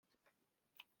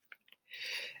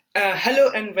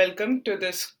Hello and welcome to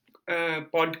this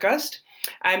podcast.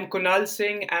 I'm Kunal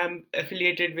Singh. I'm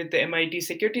affiliated with the MIT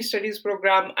Security Studies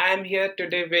program. I'm here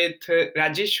today with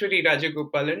Rajeshwari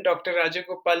Rajagopalan. Dr.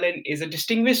 Rajagopalan is a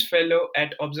distinguished fellow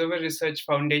at Observer Research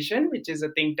Foundation, which is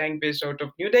a think tank based out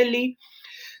of New Delhi.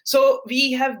 So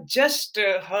we have just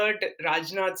heard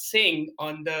Rajnath Singh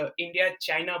on the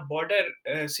India-China border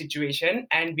situation,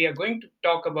 and we are going to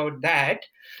talk about that.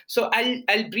 So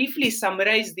I'll briefly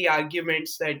summarize the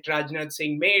arguments that Rajnath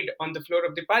Singh made on the floor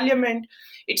of the parliament.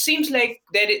 It seems like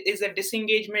there is a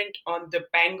disengagement on the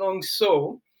Pangong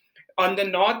Tso on the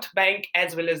north bank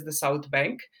as well as the south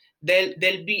bank.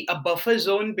 There'll be a buffer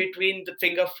zone between the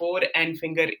finger 4 and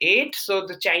finger 8. So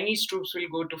the Chinese troops will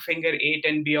go to finger 8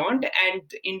 and beyond, and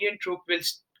the Indian troop will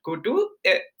go to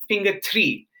finger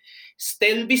 3.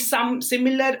 There'll be some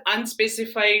similar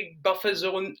unspecified buffer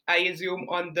zone, I assume,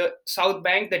 on the south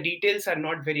bank. The details are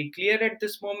not very clear at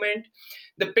this moment.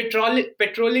 The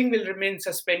patrolling will remain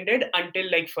suspended until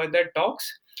like further talks.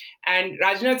 And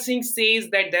Rajnath Singh says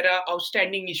that there are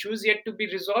outstanding issues yet to be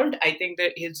resolved. I think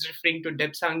that he's referring to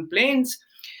Depsang Plains,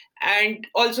 and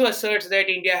also asserts that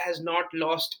India has not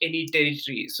lost any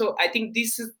territory. So I think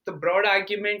this is the broad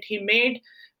argument he made.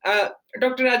 Uh,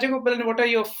 Dr. Rajagopalan, what are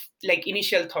your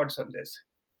initial thoughts on this?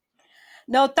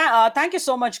 No, thank you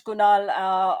so much, Kunal.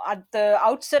 At the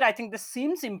outset, I think this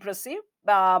seems impressive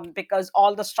because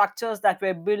all the structures that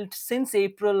were built since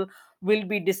April will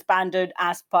be disbanded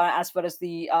as far as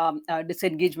the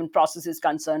disengagement process is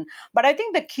concerned. But I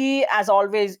think the key, as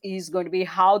always, is going to be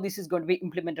how this is going to be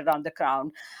implemented on the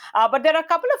ground. But there are a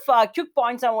couple of quick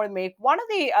points I want to make. One of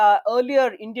the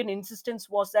earlier Indian insistence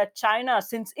was that China,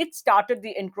 since it started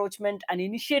the encroachment and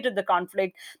initiated the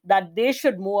conflict, that they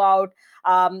should move out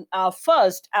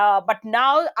first. But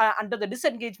now, under the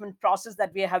disengagement process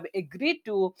that we have agreed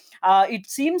to, it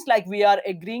seems like we are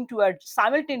agreeing to a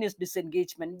simultaneous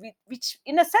disengagement, which,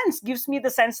 in a sense, gives me the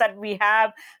sense that we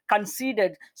have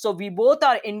conceded. So we both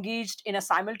are engaged in a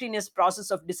simultaneous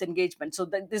process of disengagement. So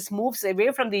that this moves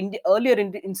away from the earlier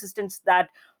insistence that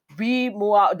we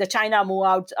move out, the China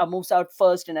moves out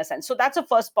first, in a sense. So that's the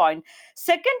first point.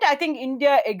 Second, I think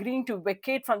India agreeing to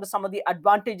vacate from some of the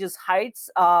advantageous heights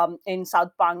in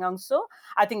South Pangong. So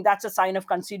I think that's a sign of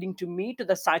conceding to me to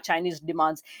the Chinese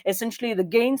demands. Essentially, the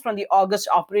gains from the August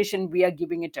operation, we are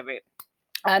giving it away.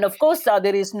 And of course,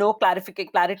 there is no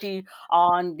clarity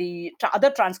on the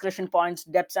other transgression points: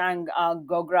 Depsang,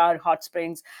 Gogra, Hot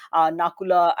Springs,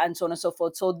 Nakula, and so on and so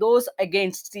forth. So those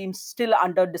again seem still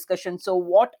under discussion. So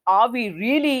what are we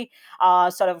really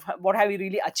what have we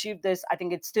really achieved this? I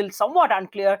think it's still somewhat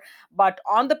unclear, but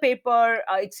on the paper,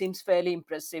 it seems fairly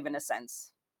impressive in a sense.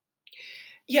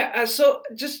 Yeah, so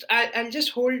I'll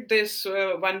just hold this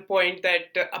one point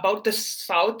that about the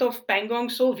south of Pangong.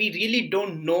 So we really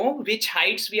don't know which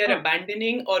heights we are Hmm.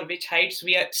 abandoning or which heights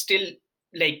we are still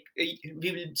we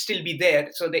will still be there.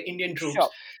 So the Indian troops. Sure.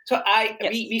 So I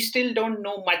we Yes. still don't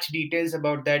know much details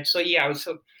about that. So yeah,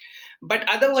 so but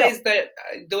Sure. otherwise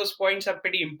those points are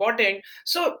pretty important.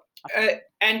 So uh,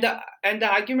 and the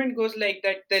argument goes like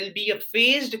that there'll be a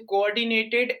phased,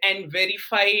 coordinated and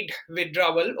verified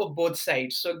withdrawal of both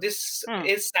sides. So this Hmm.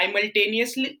 is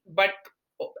simultaneously, but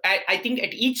I think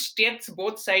at each steps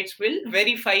both sides will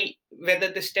verify whether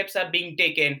the steps are being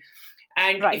taken.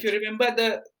 And if you Right. remember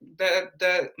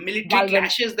the military Galvin.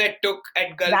 clashes that took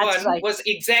at That's Galwan right. was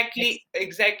Yes.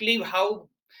 exactly how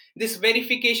this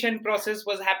verification process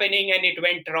was happening and it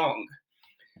went wrong.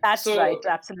 That's So right.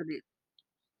 Absolutely.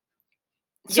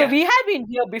 So yeah. we have been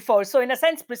here before. So in a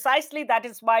sense, precisely that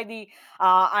is why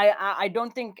I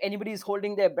don't think anybody is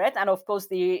holding their breath, and of course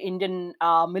the Indian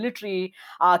military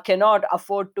cannot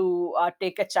afford to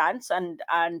take a chance and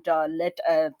let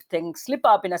things slip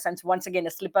up. In a sense, once again,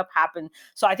 a slip up happen.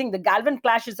 So I think the Galvin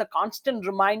clash is a constant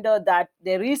reminder that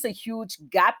there is a huge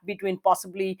gap between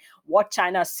possibly what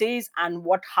China says and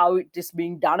what how it is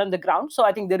being done on the ground. So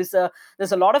I think there's a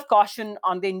lot of caution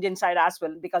on the Indian side as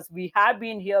well, because we have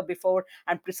been here before,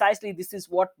 and precisely this is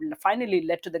what finally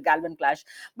led to the Galvin clash.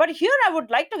 But here I would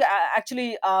like to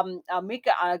actually make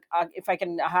if I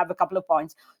can have a couple of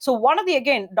points. So one of the,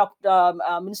 again,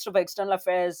 Minister of External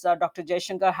Affairs, Dr.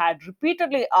 Jaishankar, had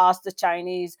repeatedly asked the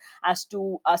Chinese as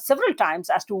to several times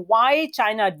as to why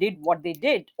China did what they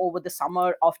did over the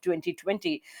summer of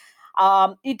 2020.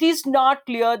 It is not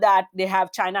clear that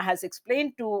China has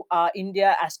explained to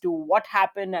India as to what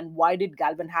happened and why did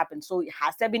Galvin happen. So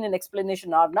has there been an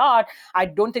explanation or not? I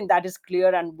don't think that is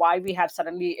clear, and why we have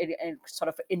suddenly sort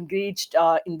of engaged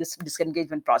in this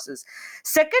disengagement process.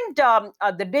 Second,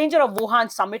 the danger of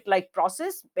Wuhan summit like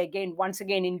process. Again, once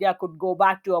again, India could go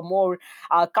back to a more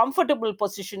comfortable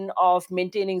position of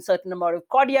maintaining certain amount of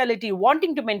cordiality,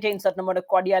 wanting to maintain certain amount of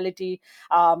cordiality.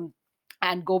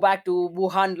 And go back to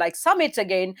Wuhan like summits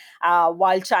again,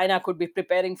 while China could be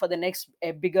preparing for the next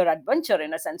bigger adventure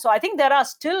in a sense. So I think there are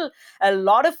still a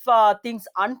lot of things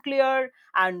unclear,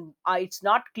 and it's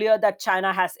not clear that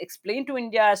China has explained to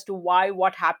India as to why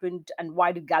what happened and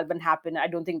why did Galvin happen. I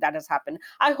don't think that has happened.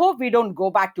 I hope we don't go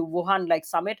back to Wuhan like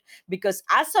summit, because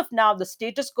as of now, the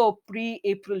status quo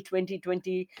pre-April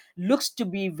 2020 looks to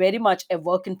be very much a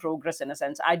work in progress in a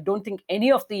sense. I don't think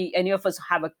any of us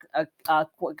have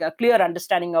a clear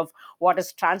understanding of what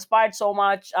has transpired so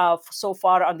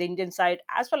far on the Indian side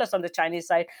as well as on the Chinese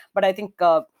side. But I think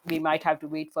we might have to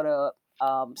wait for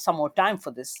some more time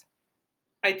for this.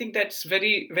 I think that's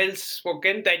very well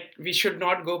spoken that we should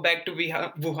not go back to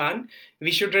Wuhan.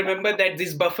 We should remember that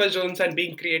these buffer zones are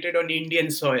being created on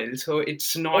Indian soil. So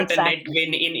it's not a net Exactly.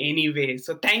 win in any way.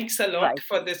 So thanks a lot Right.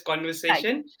 for this Thank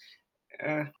conversation.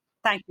 you.